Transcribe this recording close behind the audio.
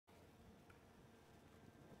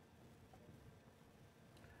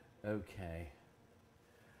Okay.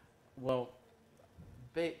 Well,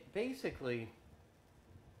 basically,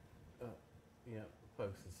 uh, you know,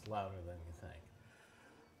 folks, it's louder than you think.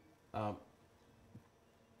 Um,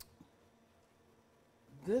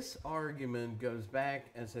 this argument goes back,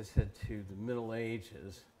 as I said, to the Middle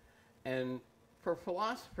Ages. And for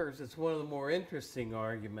philosophers, it's one of the more interesting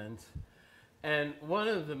arguments. And one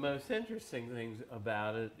of the most interesting things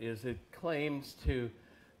about it is it claims to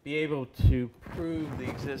be able to prove the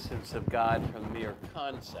existence of God from the mere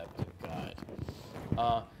concept of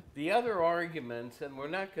God. The other arguments, and we're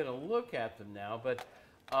not going to look at them now, but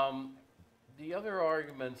the other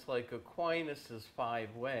arguments, like Aquinas'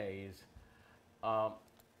 five ways, um,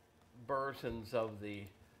 versions of the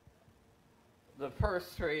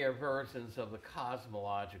first three are versions of the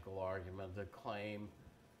cosmological argument that claim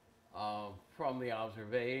from the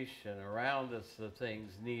observation around us that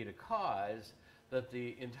things need a cause, that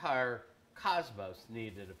the entire cosmos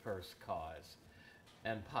needed a first cause,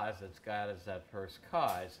 and posits God as that first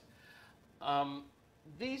cause.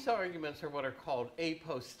 These arguments are what are called a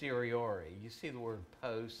posteriori. You see the word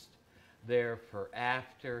post there for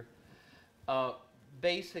after.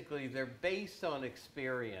 Basically, they're based on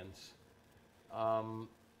experience.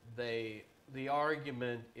 The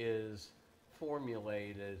argument is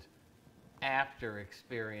formulated after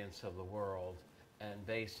experience of the world and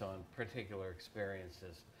based on particular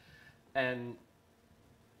experiences. And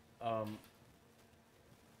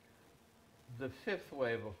the fifth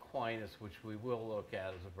way of Aquinas, which we will look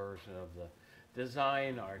at, is a version of the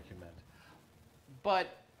design argument. But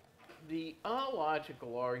the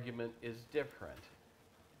ontological argument is different.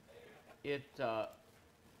 It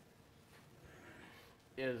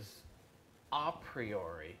is a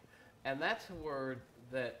priori, and that's a word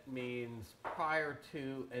that means prior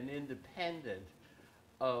to and independent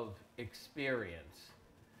of experience.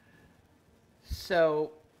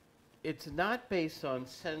 So it's not based on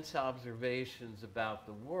sense observations about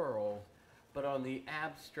the world, but on the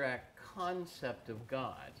abstract concept of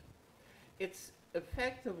God. It's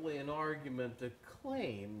effectively an argument that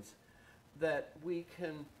claims that we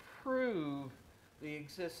can prove the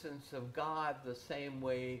existence of God the same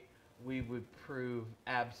way we would prove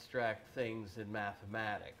abstract things in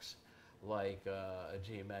mathematics, like a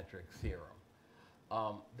geometric theorem.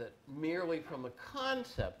 That merely from the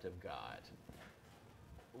concept of God,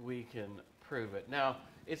 we can prove it. Now,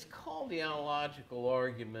 it's called the ontological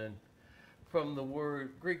argument from the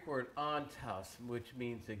Greek word ontos, which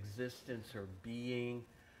means existence or being.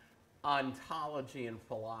 Ontology in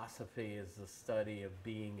philosophy is the study of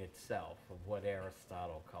being itself, of what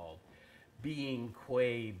Aristotle called being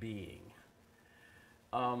qua being.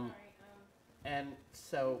 And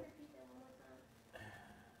so,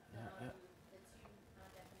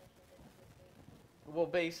 well,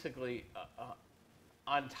 basically,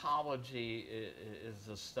 ontology is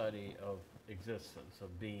the study of existence,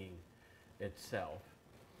 of being itself,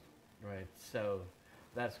 right? So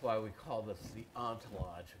that's why we call this the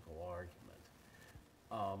ontological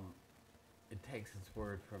argument. It takes its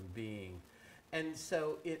word from being. And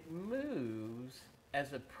so it moves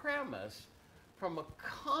as a premise from a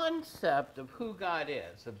concept of who God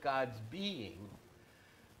is, of God's being,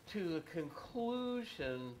 to the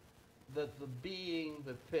conclusion that the being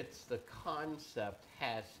that fits the concept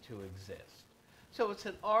has to exist. So it's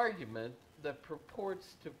an argument that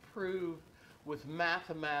purports to prove with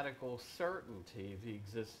mathematical certainty the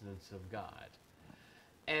existence of God.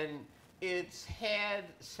 And it's had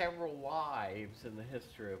several lives in the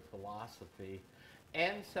history of philosophy.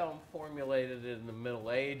 Anselm formulated it in the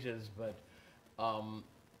Middle Ages, but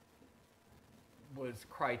was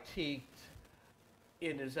critiqued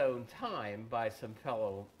in his own time by some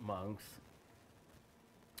fellow monks.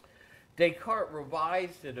 Descartes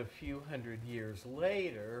revised it a few hundred years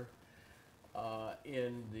later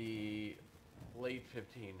in the late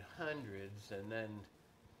 1500s, and then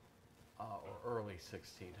or early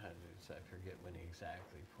 1600s, I forget when he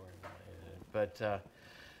exactly formulated it. But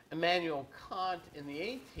Immanuel Kant in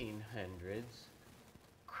the 1800s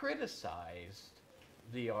criticized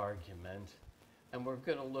the argument, and we're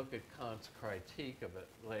going to look at Kant's critique of it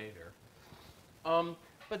later.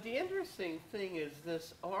 But the interesting thing is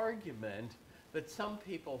this argument that some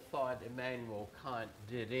people thought Immanuel Kant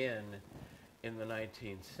did in the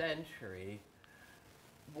 19th century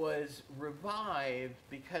was revived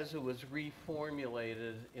because it was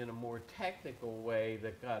reformulated in a more technical way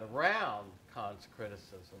that got around Kant's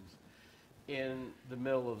criticisms in the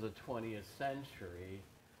middle of the 20th century.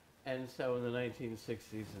 And so in the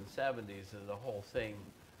 1960s and 70s, there's a whole thing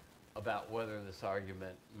about whether this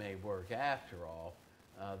argument may work after all.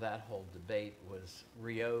 That whole debate was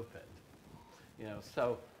reopened. You know,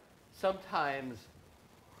 so sometimes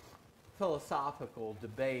philosophical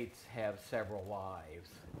debates have several lives.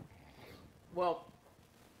 Well,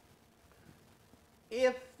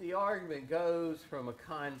 if the argument goes from a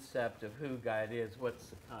concept of who God is, what's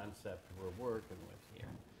the concept we're working with here?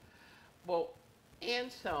 Well,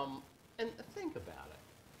 Anselm, and think about it,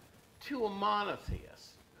 to a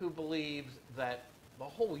monotheist who believes that the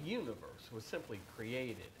whole universe was simply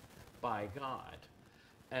created by God,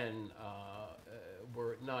 and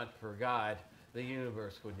were it not for God, the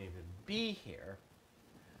universe wouldn't even be here.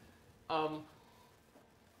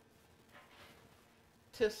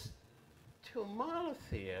 To a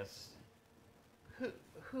monotheist,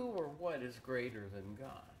 who or what is greater than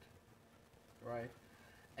God, right?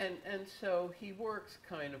 And so he works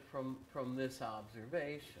kind of from this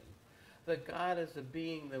observation, that God is a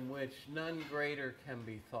being than which none greater can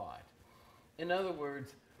be thought. In other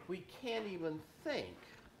words, we can't even think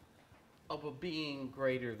of a being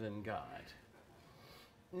greater than God.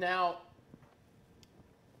 Now,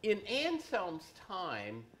 in Anselm's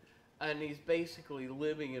time, and he's basically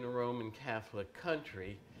living in a Roman Catholic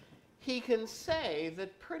country, he can say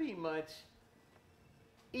that pretty much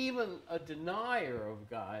even a denier of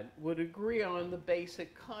God would agree on the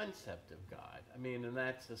basic concept of God. I mean, in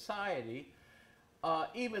that society,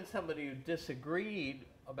 even somebody who disagreed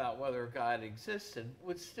about whether God existed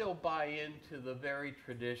would still buy into the very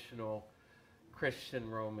traditional Christian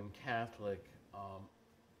Roman Catholic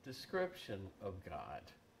description of God.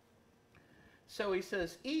 So he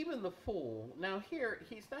says, even the fool, now here,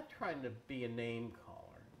 he's not trying to be a name caller.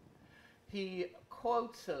 He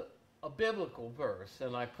quotes a biblical verse,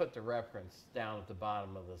 and I put the reference down at the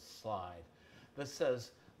bottom of the slide, that says,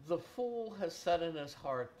 the fool has said in his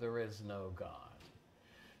heart, there is no God.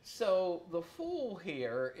 So the fool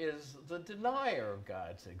here is the denier of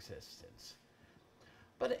God's existence.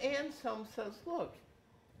 But Anselm says, look,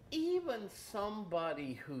 even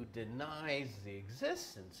somebody who denies the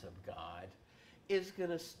existence of God is going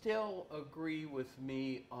to still agree with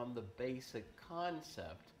me on the basic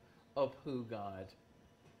concept of who God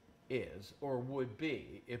is, or would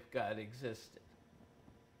be, if God existed.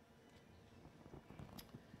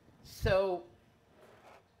 So,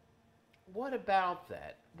 what about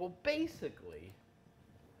that? Well, basically,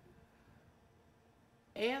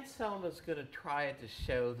 Anselm is going to try to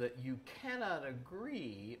show that you cannot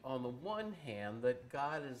agree, on the one hand, that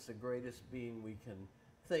God is the greatest being we can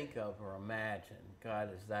think of or imagine. God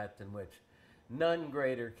is that than which none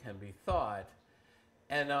greater can be thought.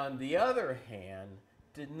 And on the other hand,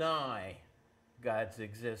 deny God's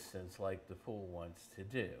existence like the fool wants to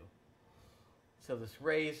do. So this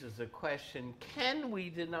raises the question, can we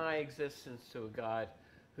deny existence to a God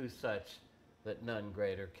who's such that none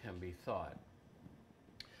greater can be thought?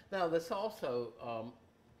 Now, this also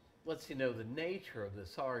lets you know the nature of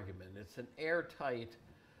this argument. It's an airtight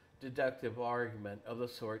deductive argument of the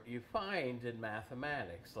sort you find in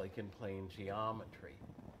mathematics, like in plane geometry.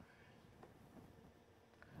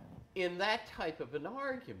 In that type of an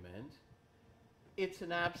argument, it's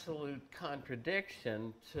an absolute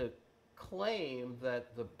contradiction to claim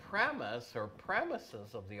that the premise or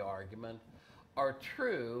premises of the argument are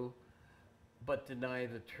true, but deny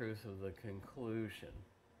the truth of the conclusion,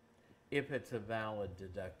 if it's a valid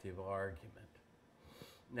deductive argument.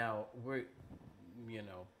 Now,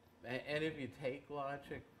 and if you take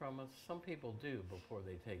logic from us, some people do before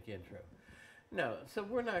they take intro. No, so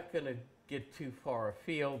we're not going to get too far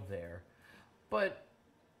afield there. But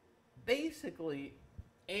basically,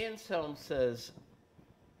 Anselm says,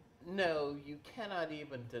 no, you cannot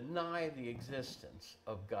even deny the existence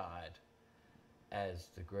of God as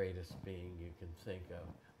the greatest being you can think of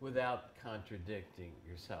without contradicting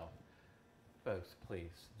yourself. Folks,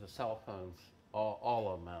 please, the cell phones,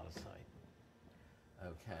 all of them out of sight.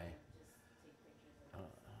 Okay.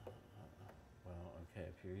 Well, okay,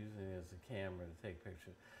 if you're using it as a camera to take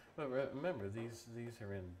pictures. But remember, these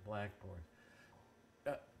are in Blackboard.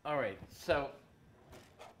 All right, so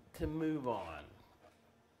to move on.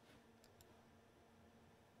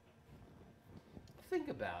 Think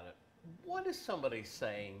about it. What is somebody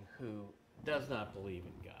saying who does not believe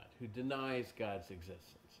in God, who denies God's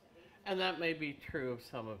existence? And that may be true of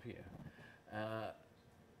some of you.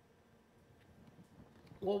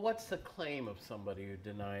 Well, what's the claim of somebody who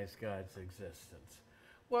denies God's existence?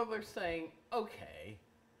 Well, they're saying, okay,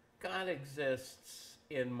 God exists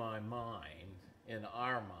in my mind, in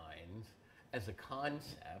our minds, as a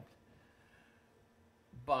concept,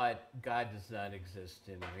 but God does not exist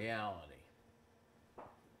in reality.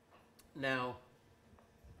 Now,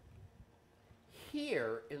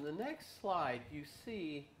 here in the next slide, you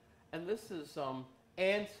see, and this is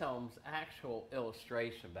Anselm's actual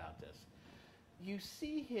illustration about this. You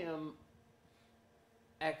see him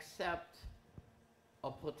accept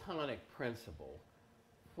a Platonic principle.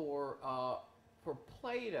 For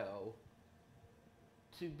Plato,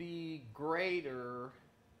 to be greater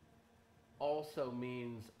also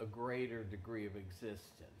means a greater degree of existence.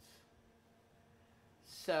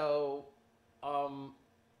 So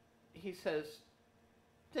he says,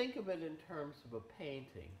 think of it in terms of a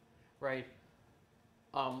painting, right?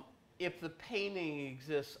 If the painting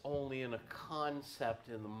exists only in a concept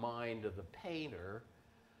in the mind of the painter,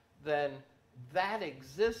 then that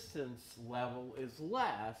existence level is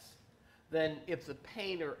less than if the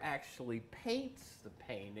painter actually paints the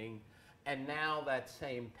painting, and now that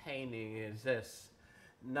same painting exists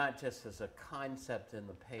not just as a concept in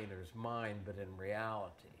the painter's mind, but in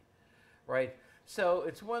reality, right? So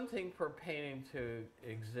it's one thing for a painting to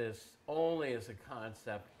exist only as a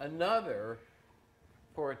concept, another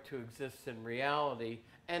for it to exist in reality,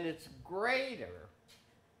 and it's greater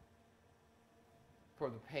for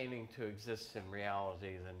the painting to exist in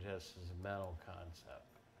reality than just as a mental concept.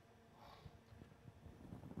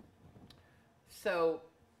 So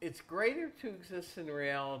it's greater to exist in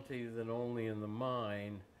reality than only in the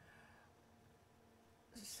mind.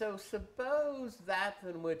 So suppose that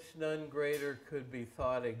than which none greater could be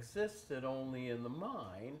thought existed only in the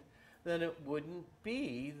mind, then it wouldn't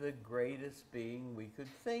be the greatest being we could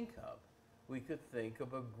think of. We could think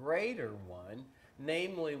of a greater one,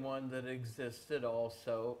 namely one that existed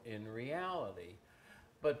also in reality.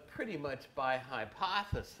 But pretty much by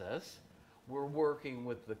hypothesis, we're working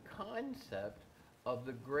with the concept of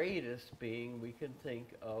the greatest being we can think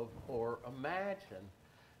of or imagine.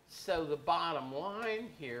 So the bottom line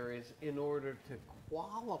here is, in order to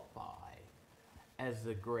qualify as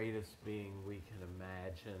the greatest being we can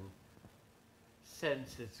imagine,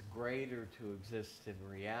 since it's greater to exist in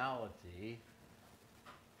reality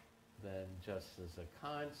than just as a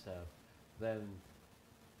concept, then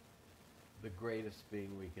the greatest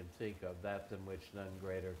being we can think of, that than which none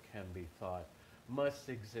greater can be thought, must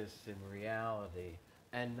exist in reality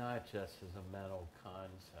and not just as a mental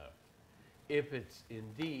concept, if it's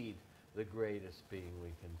indeed the greatest being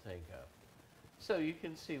we can think of. So you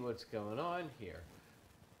can see what's going on here.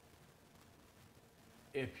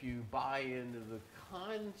 If you buy into the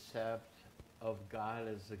concept of God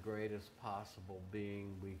as the greatest possible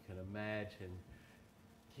being we can imagine,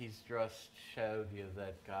 he's just showed you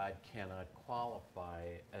that God cannot qualify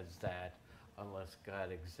as that unless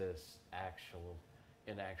God exists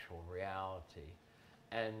in actual reality.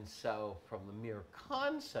 And so from the mere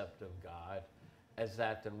concept of God as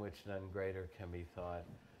that than which none greater can be thought,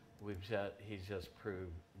 he's just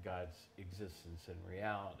proved God's existence in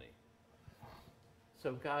reality.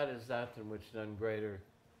 So God is that than which none greater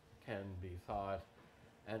can be thought,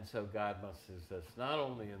 and so God must exist not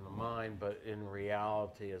only in the mind, but in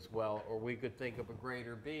reality as well, or we could think of a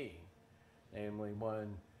greater being, namely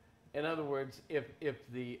one. In other words, if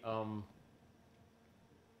the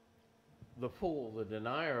fool, the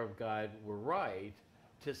denier of God, were right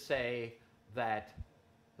to say that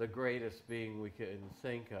the greatest being we can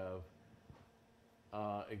think of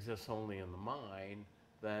exists only in the mind,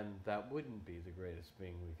 then that wouldn't be the greatest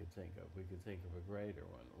being we could think of. We could think of a greater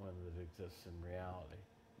one that exists in reality.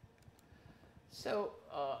 So,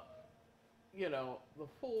 the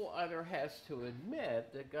fool either has to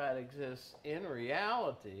admit that God exists in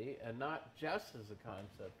reality and not just as a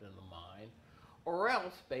concept in the mind, or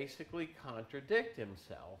else basically contradict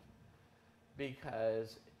himself.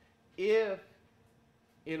 Because if,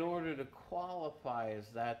 in order to qualify as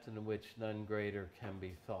that in which none greater can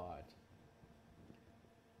be thought,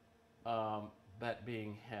 that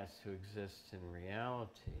being has to exist in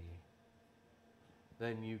reality,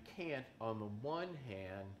 then you can't, on the one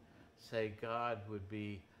hand, say God would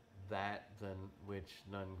be that than which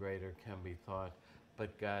none greater can be thought,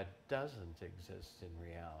 but God doesn't exist in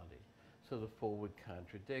reality. So the fool would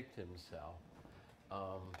contradict himself.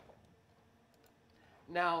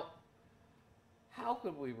 Now, how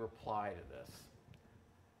could we reply to this?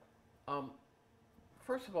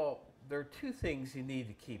 First of all, there are two things you need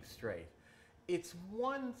to keep straight. It's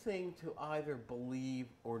one thing to either believe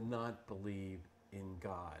or not believe in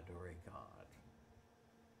God or a God.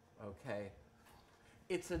 Okay?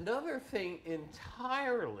 It's another thing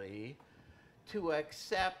entirely to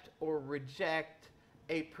accept or reject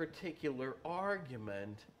a particular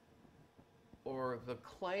argument or the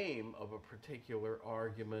claim of a particular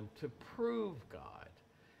argument to prove God.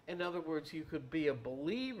 In other words, you could be a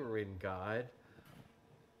believer in God,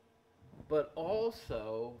 but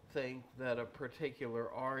also think that a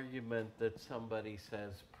particular argument that somebody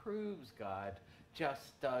says proves God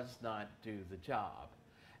just does not do the job.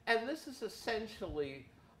 And this is essentially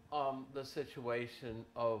the situation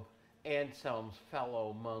of Anselm's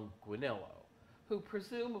fellow monk Guinillo, who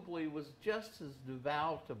presumably was just as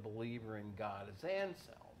devout a believer in God as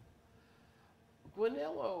Anselm.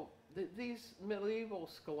 Guinillo, these medieval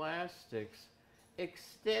scholastics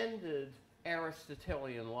extended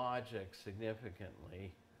Aristotelian logic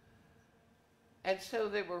significantly, and so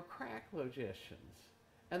they were crack logicians.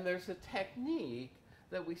 And there's a technique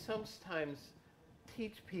that we sometimes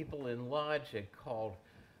teach people in logic called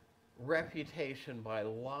refutation by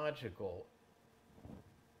logical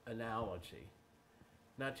analogy.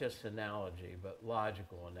 Not just analogy, but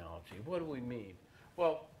logical analogy. What do we mean?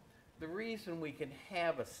 Well, the reason we can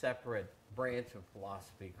have a separate branch of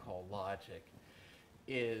philosophy called logic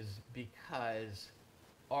is because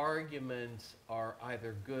arguments are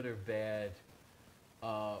either good or bad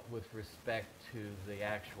with respect to the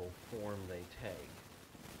actual form they take.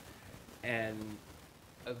 And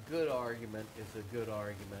a good argument is a good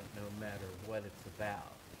argument no matter what it's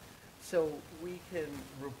about. So we can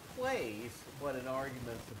replace what an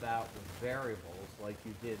argument's about with variables, like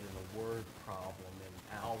you did in a word problem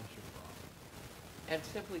in algebra, and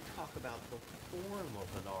simply talk about the form of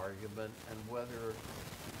an argument and whether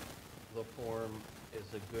the form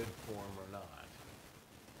is a good form or not.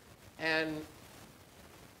 And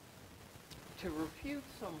to refute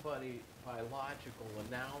somebody by logical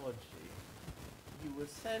analogy, you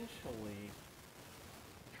essentially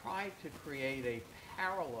try to create a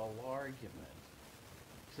parallel argument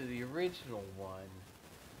to the original one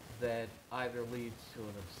that either leads to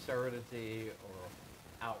an absurdity or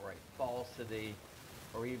outright falsity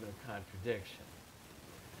or even a contradiction.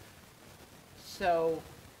 So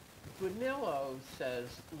Guinillo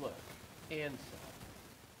says, look, Anselm,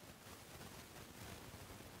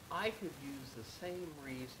 I could use the same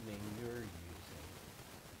reasoning you're using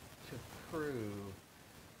to prove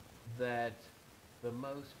that the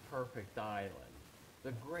most perfect island,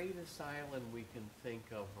 the greatest island we can think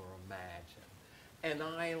of or imagine, an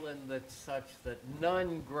island that's such that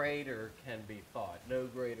none greater can be thought, no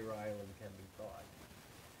greater island can be thought.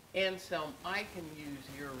 Anselm, I can use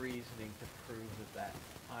your reasoning to prove that that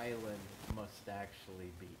island must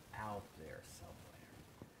actually be out there somewhere.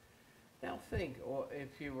 Now think,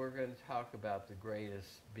 if you were going to talk about the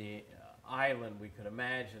greatest island we could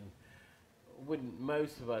imagine,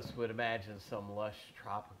 most of us would imagine some lush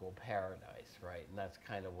tropical paradise, right? And that's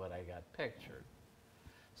kind of what I got pictured.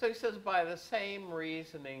 So he says, by the same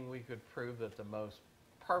reasoning, we could prove that the most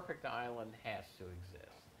perfect island has to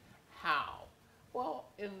exist. How? Well,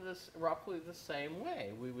 in this roughly the same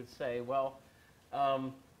way. We would say, well,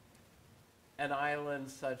 an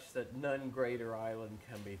island such that none greater island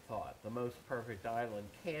can be thought. The most perfect island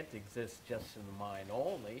can't exist just in the mind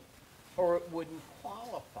only, or it wouldn't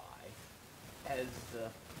qualify as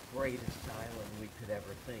the greatest island we could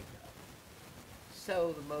ever think of.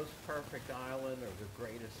 So the most perfect island or the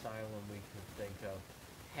greatest island we could think of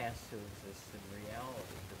has to exist in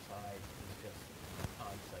reality besides just the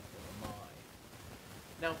concept of the mind.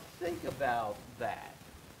 Now think about that.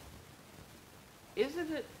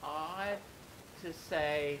 Isn't it odd to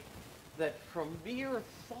say that from mere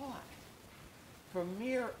thought, from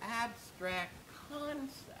mere abstract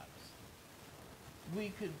concepts, we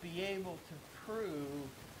could be able to prove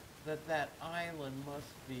that that island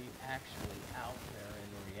must be actually out there in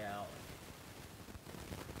reality?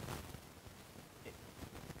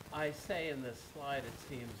 I say in this slide it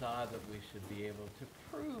seems odd that we should be able to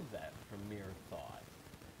prove that from mere thought.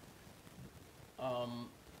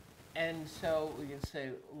 And so we can say,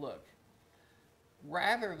 look,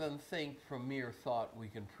 rather than think from mere thought we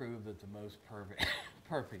can prove that the most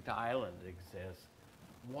perfect island exists,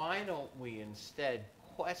 why don't we instead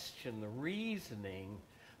question the reasoning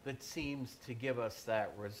that seems to give us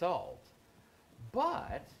that result?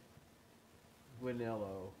 But,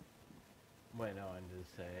 Guinillo went on to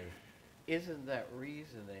say, isn't that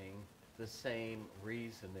reasoning the same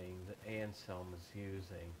reasoning that Anselm is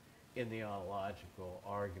using in the ontological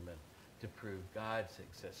argument to prove God's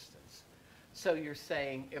existence? So you're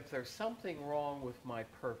saying if there's something wrong with my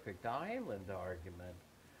perfect island argument,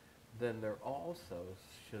 then there also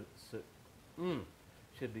should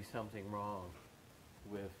be something wrong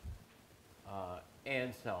with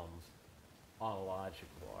Anselm's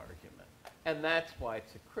ontological argument. And that's why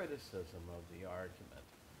it's a criticism of the argument.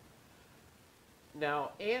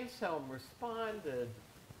 Now, Anselm responded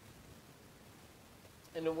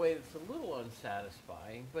in a way that's a little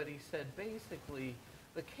unsatisfying, but he said basically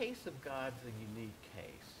the case of God's a unique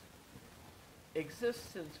case.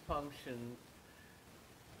 Existence function,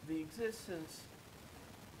 the existence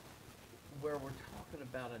where we're talking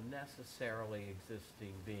about a necessarily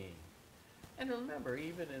existing being. And remember,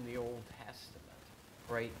 even in the Old Testament,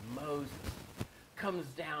 right, Moses comes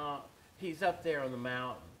down, he's up there on the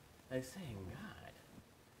mountain, and he's saying, God,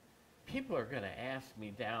 people are going to ask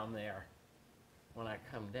me down there when I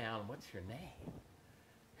come down, what's your name?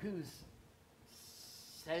 Who's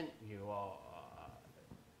sent you all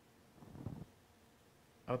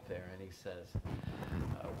up there? And he says,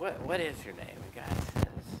 what is your name? And God says,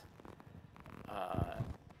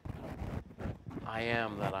 I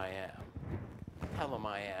am that I am. Tell him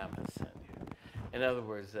I am has sent you. In other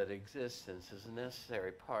words, that existence is a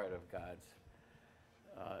necessary part of God's,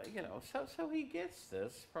 so he gets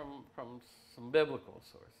this from some biblical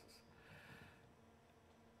sources.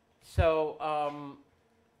 So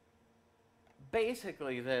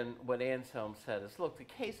basically then what Anselm said is, look, the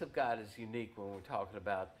case of God is unique when we're talking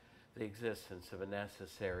about the existence of a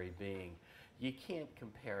necessary being. You can't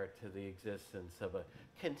compare it to the existence of a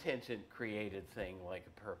contingent created thing like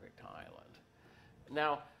a perfect island.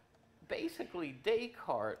 Now, basically,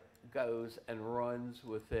 Descartes goes and runs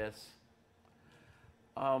with this.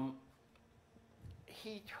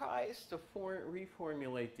 He tries to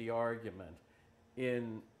reformulate the argument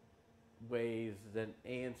in ways that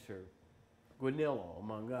answer Guanillo,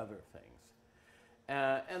 among other things.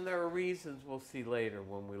 And there are reasons we'll see later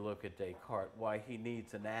when we look at Descartes why he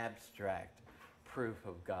needs an abstract proof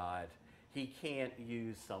of God. He can't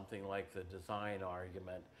use something like the design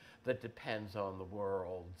argument that depends on the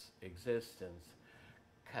world's existence,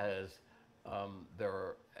 because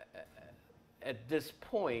at this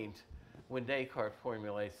point, when Descartes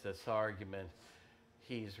formulates this argument,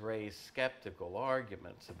 he's raised skeptical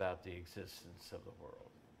arguments about the existence of the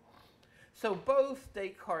world. So both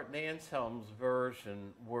Descartes and Anselm's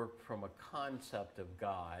version work from a concept of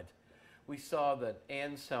God. We saw that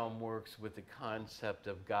Anselm works with the concept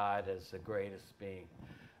of God as the greatest being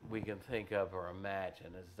we can think of or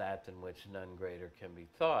imagine, as that in which none greater can be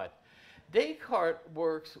thought. Descartes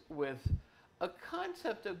works with a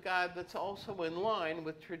concept of God that's also in line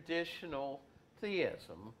with traditional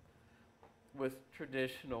theism, with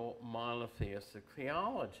traditional monotheistic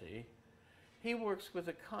theology. He works with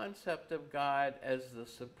a concept of God as the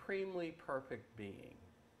supremely perfect being.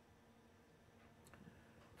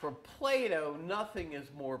 For Plato, nothing is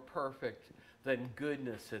more perfect than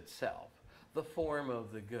goodness itself, the form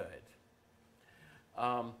of the good.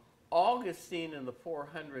 Augustine in the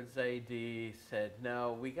 400s AD said,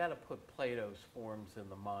 no, we got to put Plato's forms in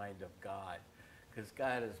the mind of God, because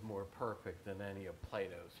God is more perfect than any of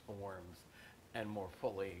Plato's forms and more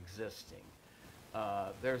fully existing.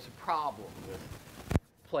 There's a problem with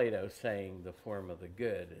Plato saying the form of the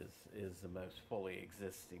good is the most fully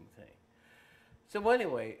existing thing. So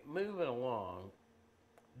anyway, moving along,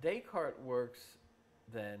 Descartes works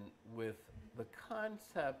then with the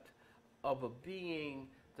concept of a being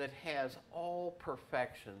that has all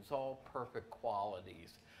perfections, all perfect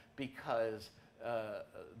qualities, because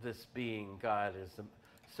this being, God, is the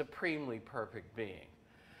supremely perfect being.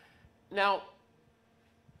 Now,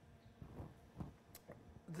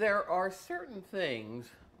 there are certain things,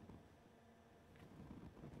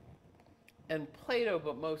 and Plato,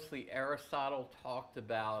 but mostly Aristotle, talked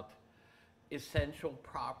about essential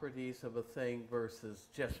properties of a thing versus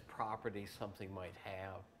just properties something might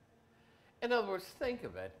have. In other words, think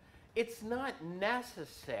of it. It's not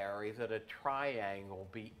necessary that a triangle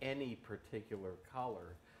be any particular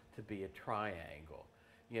color to be a triangle.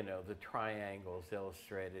 You know, the triangles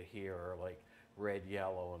illustrated here are like red,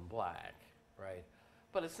 yellow, and black, right?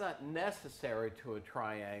 But it's not necessary to a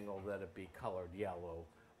triangle that it be colored yellow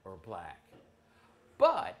or black.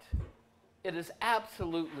 But it is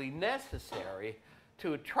absolutely necessary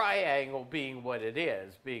to a triangle being what it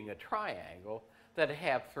is, being a triangle, that it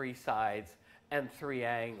have three sides and three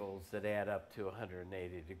angles that add up to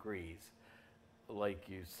 180 degrees, like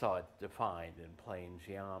you saw it defined in plane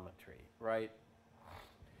geometry, right?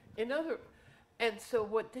 And so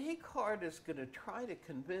what Descartes is going to try to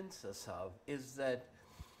convince us of is that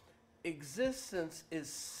existence is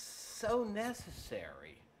so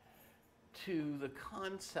necessary to the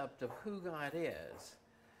concept of who God is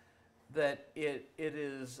that it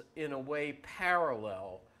is in a way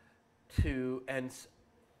parallel to and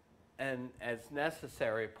as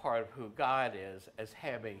necessary part of who God is as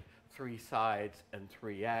having three sides and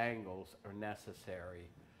three angles are necessary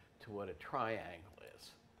to what a triangle is.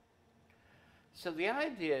 So the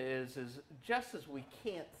idea is just as we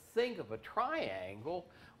can't think of a triangle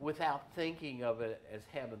without thinking of it as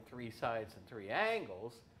having three sides and three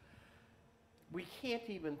angles, we can't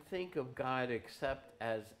even think of God except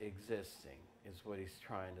as existing, is what he's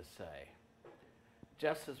trying to say.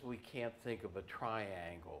 just as we can't think of a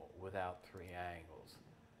triangle without three angles.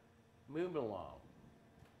 Moving along.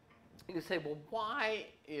 You can say, well, why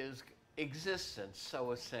is existence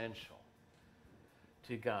so essential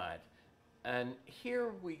to God? And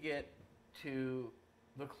here we get to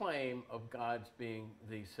the claim of God's being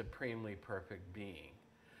the supremely perfect being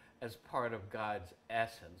as part of God's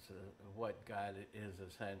essence, what God is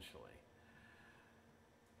essentially.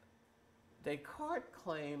 Descartes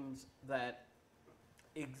claims that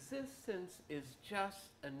existence is just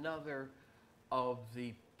another of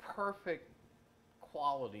the perfect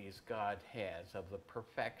qualities God has, of the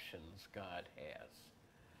perfections God has.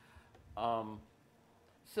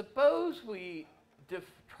 Suppose we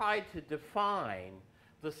try to define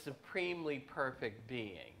the supremely perfect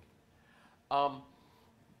being. Well,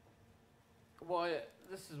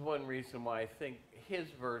 this is one reason why I think his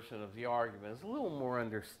version of the argument is a little more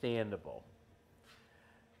understandable.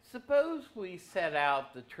 Suppose we set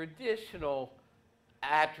out the traditional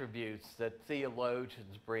attributes that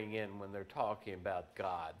theologians bring in when they're talking about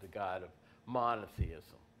God, the God of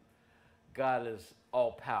monotheism. God is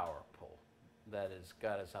all-powerful. That is,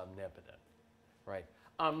 God is omnipotent, right?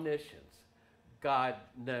 Omniscience. God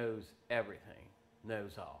knows everything,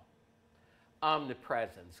 knows all.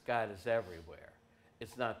 Omnipresence. God is everywhere.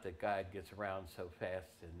 It's not that God gets around so fast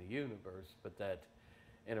in the universe, but that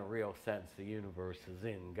in a real sense, the universe is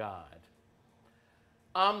in God.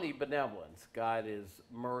 Omnibenevolence. God is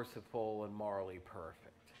merciful and morally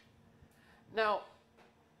perfect. Now,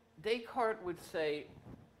 Descartes would say,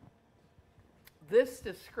 this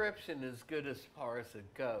description is good as far as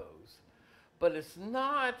it goes, but it's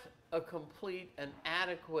not a complete and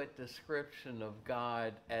adequate description of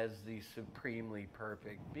God as the supremely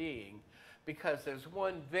perfect being, because there's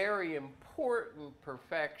one very important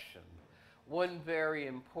perfection, one very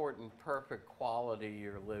important perfect quality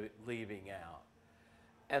you're leaving out.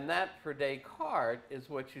 And that, for Descartes, is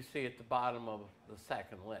what you see at the bottom of the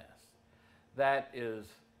second list. That is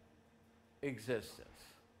existence.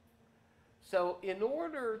 So in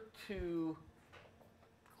order to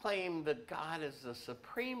claim that God is the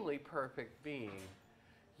supremely perfect being,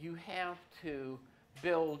 you have to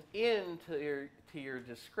build into your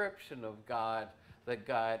description of God that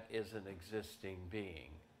God is an existing being.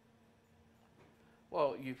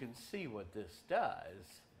 Well, you can see what this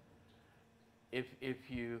does. If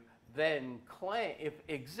you then claim, if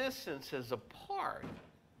existence is a part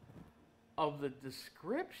of the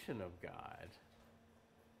description of God,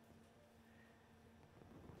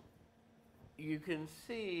 you can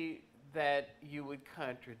see that you would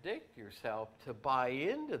contradict yourself to buy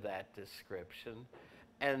into that description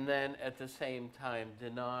and then at the same time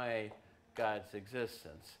deny God's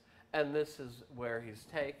existence. And this is where he's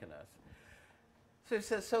taken us. So he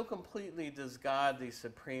says, so completely does God, the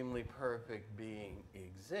supremely perfect being,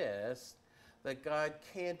 exist that God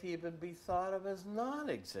can't even be thought of as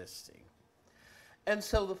non-existing. And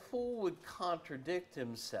so the fool would contradict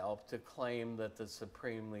himself to claim that the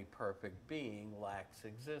supremely perfect being lacks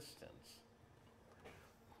existence.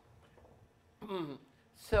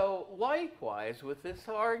 So likewise, with this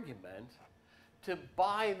argument, to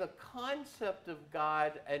buy the concept of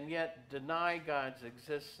God and yet deny God's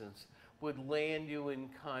existence would land you in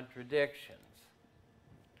contradictions.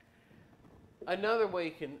 Another way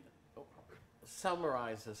you can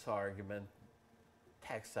summarize this argument,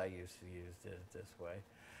 text I used to use did it this way.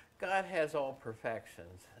 God has all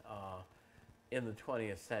perfections. In the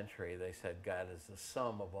 20th century, they said God is the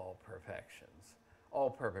sum of all perfections,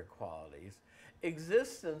 all perfect qualities.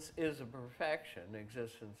 Existence is a perfection.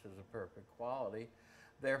 Existence is a perfect quality.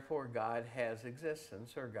 Therefore, God has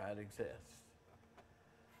existence, or God exists.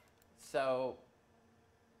 So,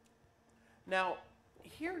 now,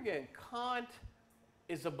 here again, Kant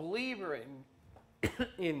is a believer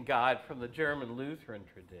in God from the German Lutheran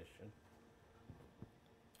tradition.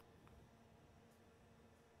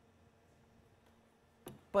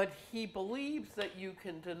 But he believes that you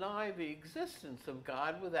can deny the existence of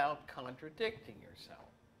God without contradicting yourself.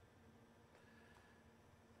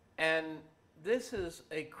 And this is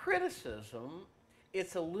a criticism.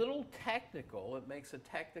 It's a little technical. It makes a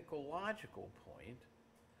technical logical point,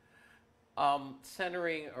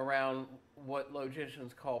 centering around what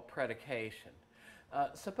logicians call predication.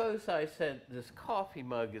 Suppose I said this coffee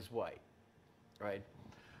mug is white, right?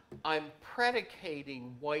 I'm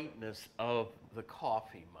predicating whiteness of the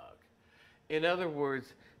coffee mug. In other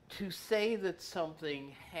words, to say that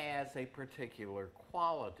something has a particular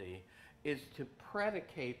quality is to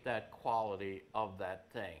predicate that quality of that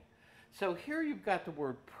thing. So here you've got the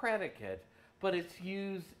word predicate, but it's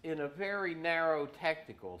used in a very narrow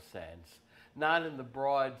technical sense, not in the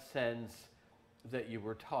broad sense that you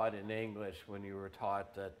were taught in English when you were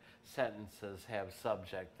taught that sentences have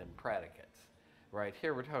subject and predicates, right?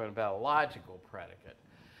 Here we're talking about a logical predicate.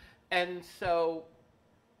 And so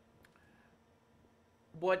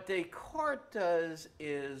what Descartes does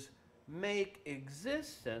is make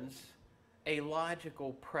existence a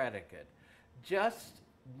logical predicate, just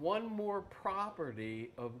one more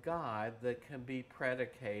property of God that can be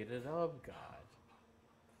predicated of God.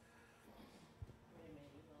 Wait a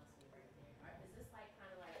minute, you lost me right there. Is this like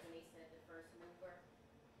kind of like when they said the first mover,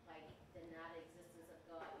 like the not existence of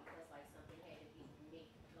God because like something had to be make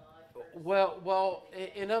God first? Well,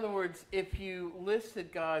 in other words, if you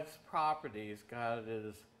listed God's properties, God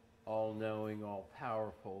is all-knowing,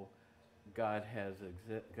 all-powerful, God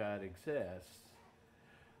exists.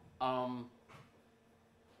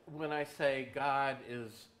 When I say God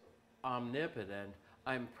is omnipotent,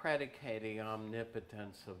 I'm predicating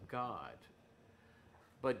omnipotence of God.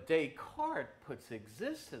 But Descartes puts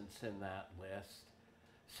existence in that list.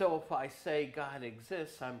 So if I say God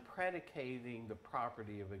exists, I'm predicating the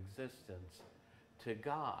property of existence to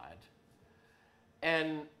God.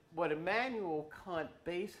 And what Immanuel Kant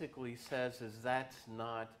basically says is that's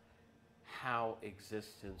not how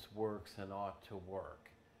existence works and ought to work.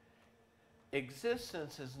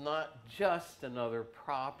 Existence is not just another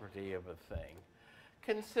property of a thing.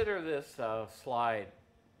 Consider this slide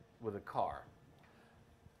with a car.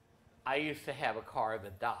 I used to have a car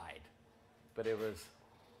that died, but it was,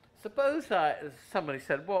 suppose somebody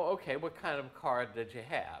said, well, okay, what kind of car did you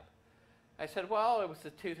have? I said, well, it was a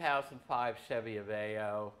 2005 Chevy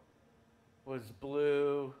Aveo, was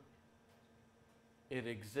blue, it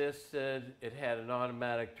existed, it had an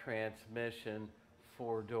automatic transmission,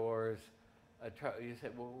 4 doors. You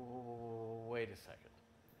said, well, wait a second.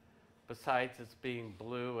 Besides its being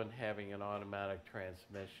blue and having an automatic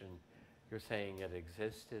transmission, you're saying it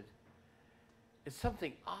existed? It's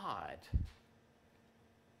something odd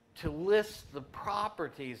to list the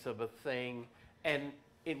properties of a thing and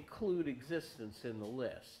include existence in the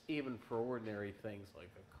list, even for ordinary things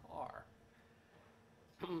like a car.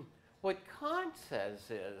 What Kant says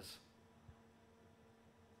is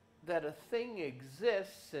that a thing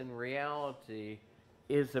exists in reality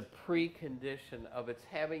is a precondition of its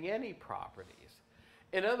having any properties.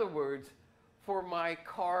 In other words, for my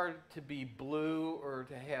car to be blue or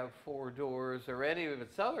to have 4 doors or any of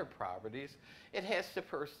its other properties, it has to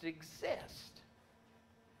first exist,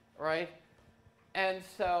 right? And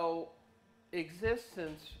so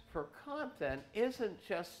existence for content isn't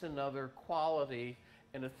just another quality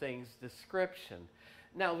in a thing's description.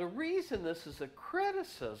 Now, the reason this is a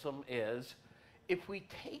criticism is if we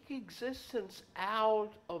take existence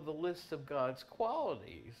out of the list of God's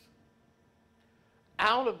qualities,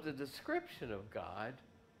 out of the description of God,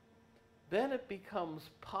 then it becomes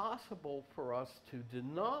possible for us to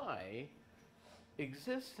deny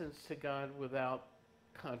existence to God without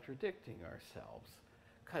contradicting ourselves,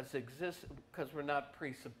 because we're not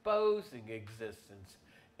presupposing existence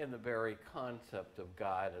in the very concept of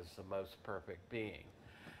God as the most perfect being.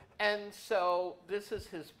 And so this is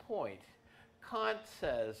his point. Kant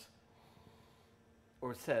says,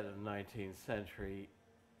 or said in the 19th century,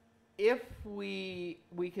 if we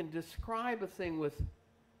can describe a thing with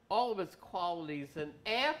all of its qualities and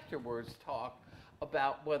afterwards talk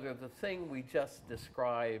about whether the thing we just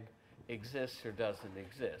described exists or doesn't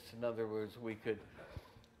exist. In other words, we could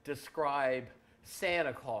describe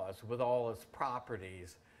Santa Claus with all its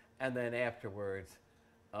properties and then afterwards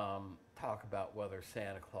talk about whether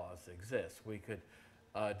Santa Claus exists. We could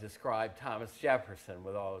describe Thomas Jefferson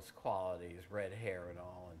with all his qualities, red hair and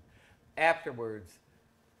all, and afterwards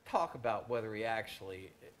talk about whether he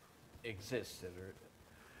actually existed.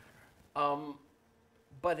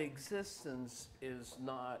 But existence is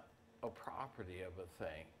not a property of a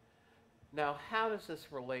thing. Now, how does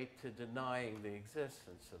this relate to denying the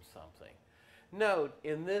existence of something? Note,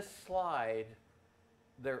 in this slide,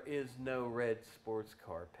 there is no red sports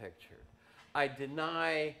car pictured. I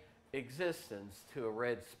deny existence to a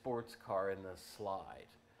red sports car in this slide.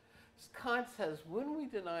 Kant says when we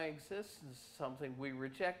deny existence to something, we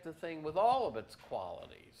reject the thing with all of its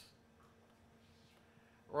qualities.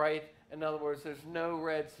 Right? In other words, there's no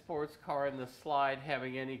red sports car in this slide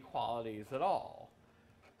having any qualities at all,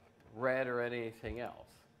 red or anything else.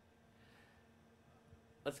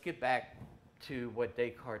 Let's get back to what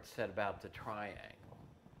Descartes said about the triangle.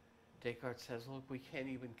 Descartes says, look, we can't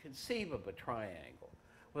even conceive of a triangle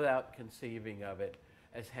without conceiving of it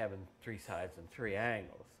as having 3 sides and 3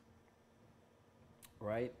 angles,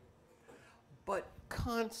 right? But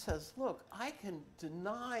Kant says, look, I can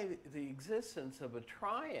deny the existence of a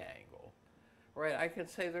triangle, right? I can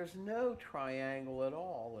say there's no triangle at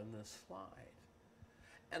all in this slide.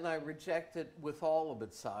 And I reject it with all of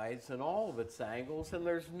its sides and all of its angles, and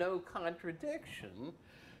there's no contradiction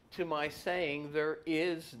to my saying there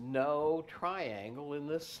is no triangle in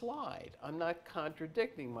this slide. I'm not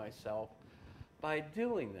contradicting myself by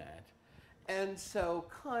doing that. And so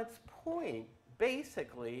Kant's point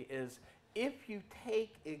basically is if you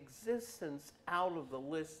take existence out of the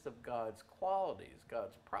list of God's qualities,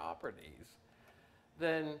 God's properties,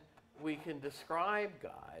 then we can describe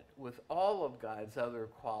God with all of God's other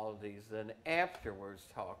qualities, then afterwards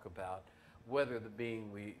talk about whether the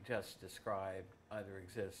being we just described either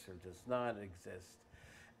exists or does not exist.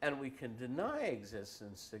 And we can deny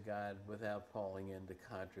existence to God without falling into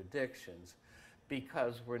contradictions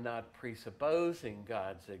because we're not presupposing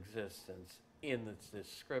God's existence in the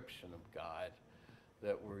description of God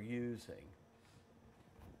that we're using.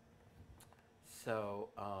 So,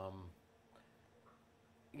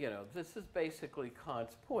 you know, this is basically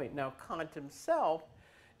Kant's point. Now, Kant himself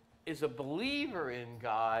is a believer in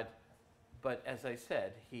God, but as I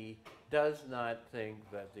said, he does not think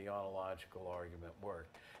that the ontological argument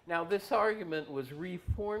worked. Now, this argument was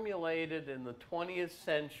reformulated in the 20th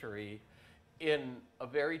century in a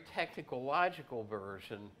very technical, logical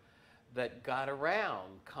version that got around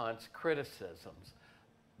Kant's criticisms,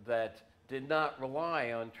 that did not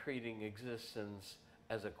rely on treating existence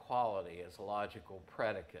as a quality, as a logical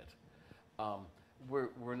predicate.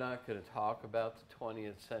 We're not going to talk about the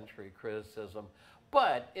 20th century criticism,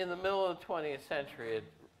 but in the middle of the 20th century, it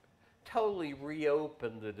totally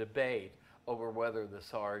reopened the debate over whether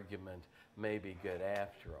this argument may be good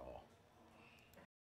after all.